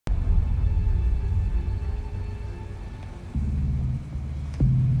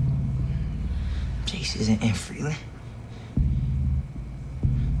Pieces in Freeland.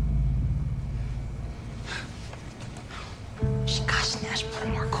 She got snatched by the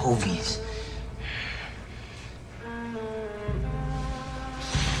Markovians.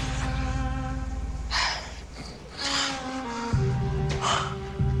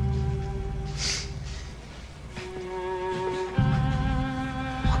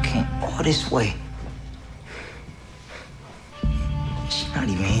 Walking all this way. She's not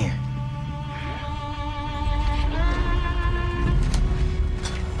even here.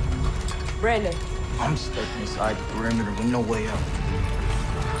 Brandon. I'm stuck inside the perimeter with no way out.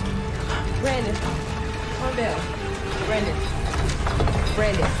 Brandon. Calm down. Brandon.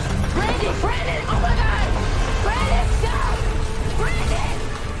 Brandon. Brandon! Brandon! Oh my God! Brandon, stop! Brandon!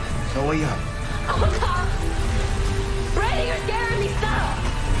 No way out. Oh my God! Brandon, you're scaring me! Stop!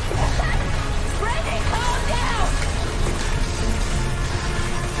 Brandon, calm down!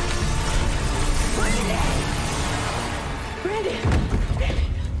 Brandon! Brandon!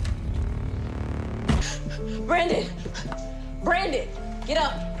 Brandon! Brandon! Get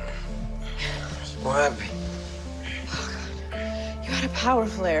up! What happened? Oh God. You had a power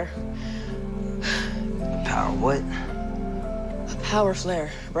flare. Power what? A power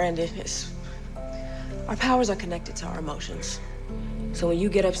flare, Brandon. Our powers are connected to our emotions. So when you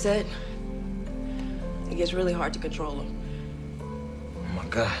get upset, it gets really hard to control them. Oh my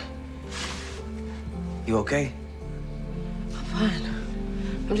God. You okay? I'm fine.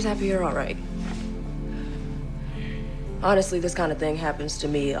 I'm just happy you're all right. Honestly, this kind of thing happens to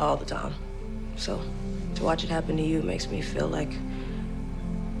me all the time. So to watch it happen to you makes me feel like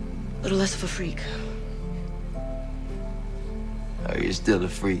a little less of a freak. Oh, you're still a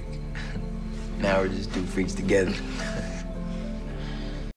freak. Now we're just two freaks together.